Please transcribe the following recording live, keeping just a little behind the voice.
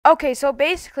Okay, so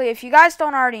basically, if you guys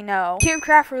don't already know,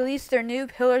 Cubecraft released their new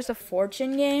Pillars of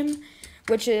Fortune game,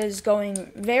 which is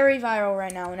going very viral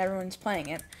right now and everyone's playing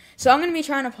it. So I'm going to be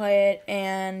trying to play it,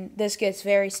 and this gets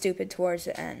very stupid towards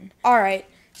the end. Alright,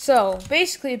 so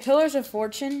basically, Pillars of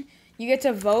Fortune, you get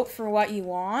to vote for what you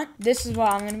want. This is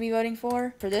what I'm going to be voting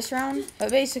for this round.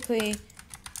 But basically,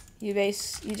 you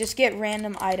just get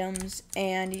random items,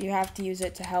 and you have to use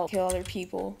it to help kill other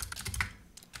people.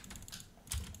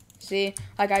 See,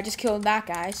 like I just killed that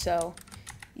guy, so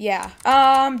yeah.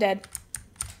 I'm dead.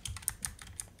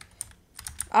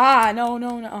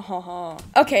 No.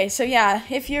 Okay, so yeah,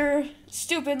 if you're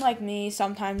stupid like me,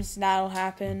 sometimes that'll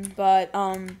happen. But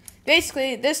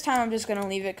basically, this time I'm just gonna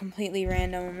leave it completely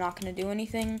random. I'm not gonna do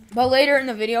anything. But later in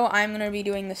the video, I'm gonna be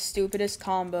doing the stupidest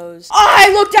combos. Oh,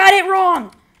 I looked at it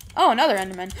wrong. Oh, another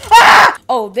Enderman. Ah!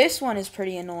 Oh, this one is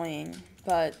pretty annoying,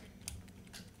 but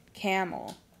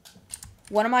camel.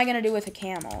 What am I going to do with a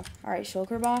camel? Alright,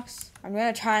 shulker box. I'm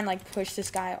going to try and, like, push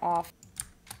this guy off.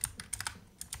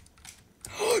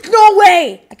 No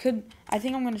way! I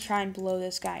think I'm going to try and blow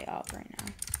this guy up right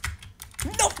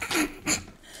now. No!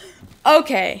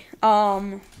 Okay,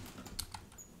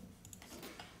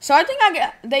 so I think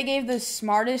they gave the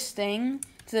smartest thing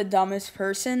to the dumbest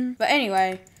person. But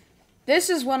anyway, this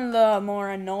is one of the more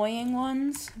annoying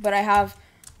ones, but I have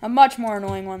a much more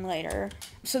annoying one later.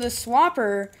 So the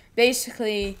swapper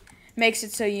basically makes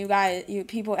it so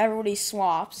everybody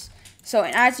swaps. So,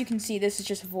 and as you can see, this is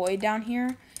just void down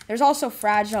here. There's also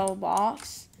fragile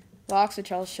blocks,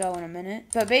 which I'll show in a minute.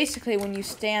 But basically, when you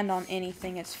stand on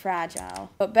anything, it's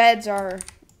fragile. But beds are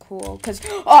cool, because,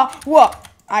 oh, whoa,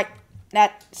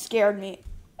 that scared me.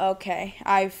 Okay,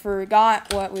 I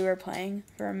forgot what we were playing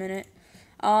for a minute.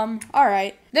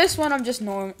 Alright. This one, I'm just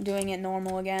doing it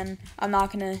normal again. I'm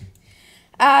not gonna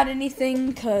add anything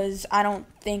because I don't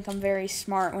think I'm very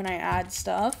smart when I add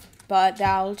stuff, but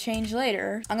that'll change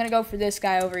later. I'm gonna go for this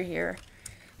guy over here.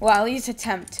 Well, at least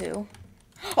attempt to.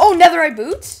 Oh, netherite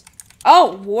boots?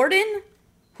 Oh, warden?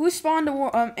 Who spawned a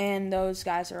warden? And those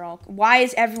guys are all... Why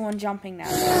is everyone jumping now?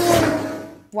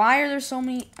 Why are there so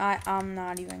many... I'm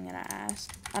not even gonna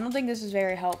ask. I don't think this is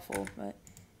very helpful, but...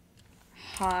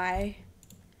 Hi.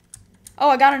 Oh,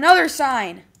 I got another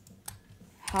sign.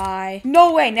 Hi.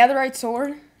 No way, netherite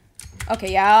sword?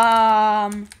 Okay, yeah,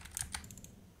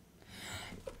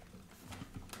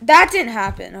 that didn't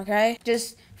happen, okay?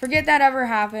 Just forget that ever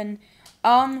happened.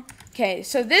 Okay,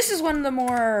 so this is one of the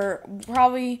more,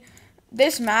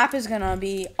 this map is gonna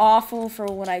be awful for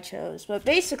what I chose. But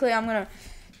basically, I'm gonna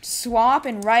swap,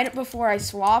 and right before I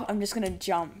swap, I'm just gonna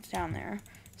jump down there.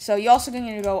 So you also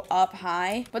gonna go up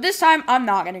high. But this time, I'm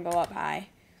not gonna go up high.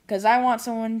 Because I want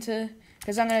someone to...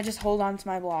 Because I'm going to just hold on to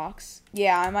my blocks.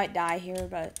 Yeah, I might die here,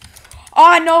 but...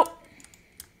 Oh, no!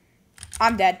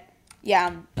 I'm dead. Yeah,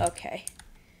 I'm... Okay.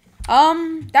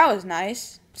 That was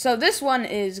nice. So this one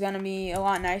is going to be a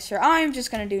lot nicer. I'm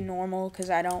just going to do normal because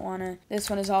I don't want to... This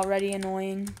one is already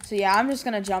annoying. So yeah, I'm just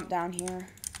going to jump down here.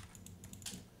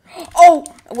 Oh!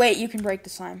 Wait, you can break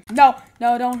the slime. No,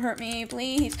 don't hurt me,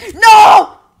 please.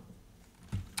 No!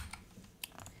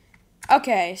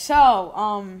 Okay,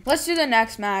 so, let's do the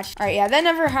next match. Alright, yeah, that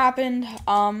never happened.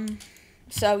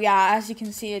 So, yeah, as you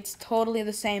can see, it's totally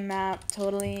the same map.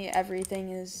 Totally everything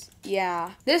is,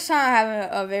 yeah. This time I have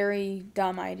a very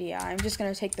dumb idea. I'm just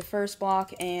going to take the first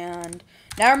block and...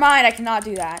 Never mind, I cannot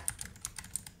do that.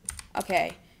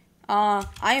 Okay. I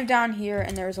am down here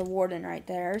and there's a warden right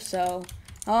there, so,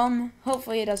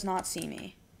 hopefully it does not see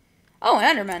me. Oh,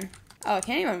 Enderman. Oh, it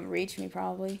can't even reach me,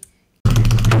 probably.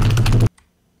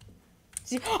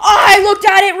 Oh, I looked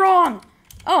at it wrong!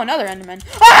 Oh, another Enderman.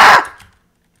 Ah!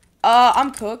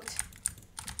 I'm cooked.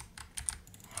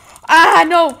 Ah,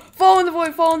 no! Fall in the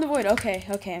void. Okay,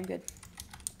 I'm good.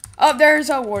 Oh, there's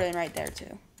a warden right there,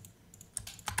 too.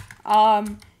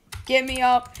 Get me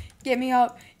up.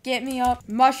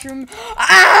 Mushroom.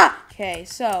 Ah! Okay,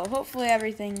 so, hopefully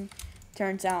everything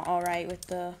turns out alright with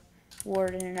the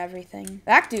warden and everything.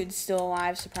 That dude's still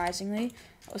alive, surprisingly.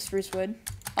 Oh, spruce wood.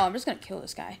 Oh, I'm just gonna kill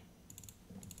this guy.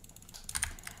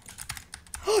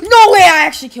 No way, I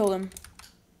actually killed him.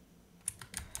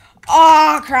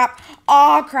 Oh, crap.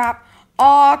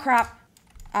 I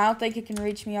don't think it can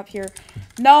reach me up here.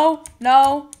 No,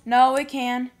 it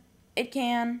can.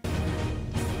 Don't.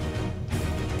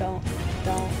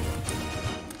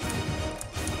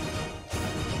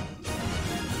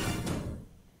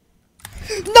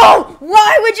 No!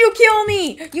 Why would you kill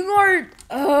me? You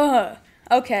are...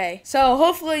 Okay, so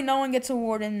hopefully no one gets a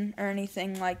warden or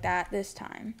anything like that this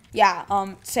time. Yeah,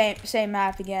 same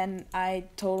map again. I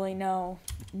totally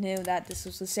knew that this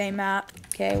was the same map.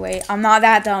 Okay, wait, I'm not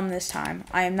that dumb this time.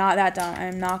 I am not that dumb. I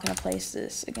am not gonna place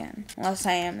this again. Unless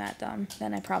I am that dumb,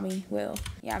 then I probably will.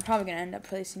 Yeah, I'm probably gonna end up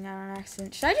placing that on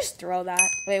accident. Should I just throw that?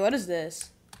 Wait, what is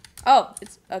this? Oh,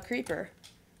 it's a creeper.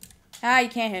 Ah, you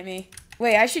can't hit me.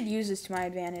 Wait, I should use this to my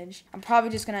advantage. I'm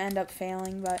probably just gonna end up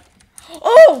failing, but...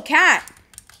 Oh, cat!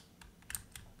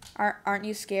 Aren't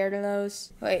you scared of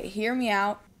those? Wait, hear me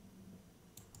out.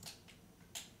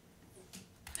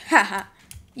 Haha.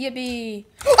 Yippee.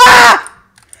 Ah!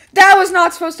 That was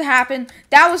not supposed to happen.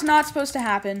 That was not supposed to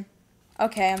happen.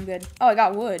 Okay, I'm good. Oh, I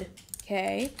got wood.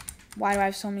 Okay. Why do I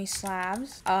have so many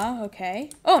slabs?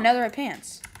 Okay. Oh, netherite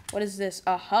pants. What is this?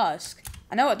 A husk.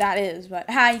 I know what that is, but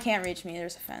you can't reach me.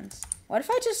 There's a fence. What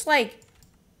if I just, like...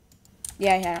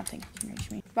 Yeah, I don't think you can reach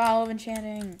me. Bottle of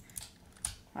enchanting.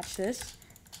 Watch this.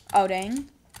 Oh, dang.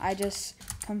 I just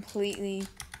completely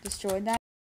destroyed that.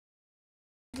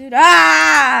 Dude, no,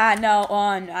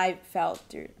 I fell,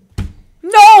 dude.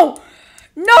 No!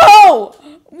 No!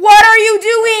 What are you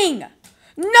doing?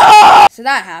 No! So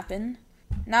that happened.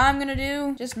 Now I'm gonna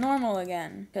do just normal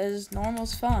again, because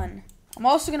normal's fun. I'm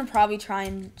also gonna probably try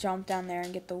and jump down there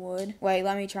and get the wood. Wait,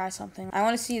 let me try something. I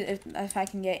want to see if I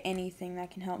can get anything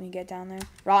that can help me get down there.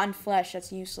 Rotten flesh,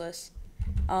 that's useless.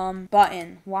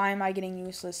 Button. Why am I getting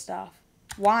useless stuff?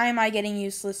 Why am I getting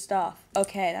useless stuff?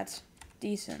 Okay, that's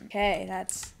decent. Okay,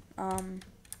 that's,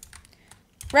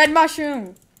 red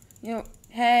mushroom!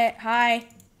 Hey, hi.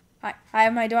 I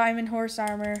have my diamond horse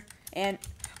armor. And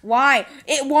why?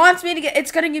 It wants me to get,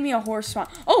 it's gonna give me a horse spawn.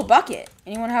 Oh, bucket.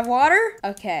 Anyone have water?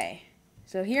 Okay.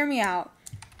 So hear me out.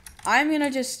 I'm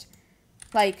gonna just,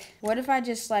 like, what if I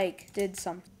just, like, did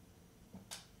something?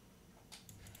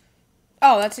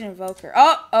 Oh, that's an invoker.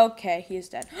 Oh, okay, he is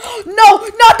dead. No,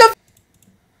 not the...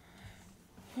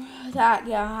 That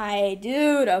guy,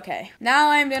 dude. Okay, now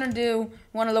I'm gonna do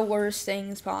one of the worst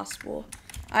things possible.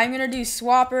 I'm gonna do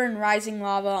swapper and rising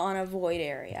lava on a void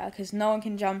area, because no one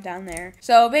can jump down there.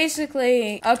 So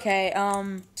basically, okay,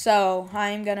 so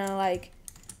I'm gonna, like,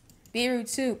 beetroot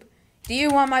soup. Do you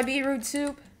want my beetroot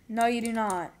soup? No, you do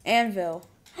not. Anvil.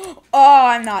 Oh,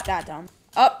 I'm not that dumb.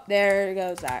 Oh, there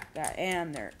goes that guy.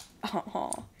 And there.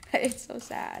 Oh, it's so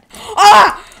sad.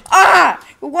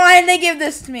 Why did they give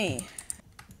this to me?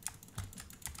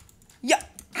 Yeah.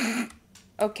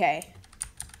 Okay.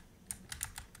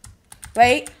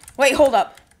 Wait, hold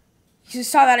up. You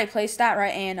saw that I placed that,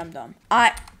 right? And I'm dumb.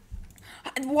 Why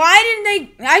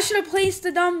didn't they? I should have placed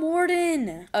the dumb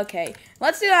warden. Okay,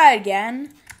 let's do that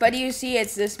again. But you see,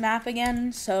 it's this map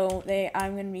again, so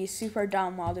I'm gonna be super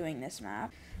dumb while doing this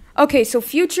map. Okay, so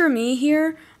future me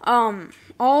here,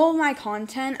 all my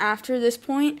content after this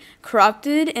point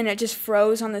corrupted, and it just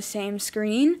froze on the same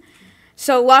screen.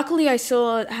 So luckily, I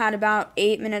still had about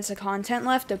 8 minutes of content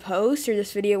left to post, or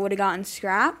this video would have gotten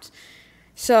scrapped.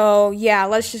 So yeah,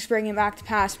 let's just bring it back to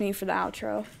past me for the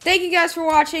outro. Thank you guys for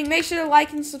watching. Make sure to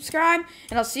like and subscribe,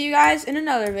 and I'll see you guys in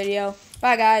another video.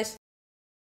 Bye, guys.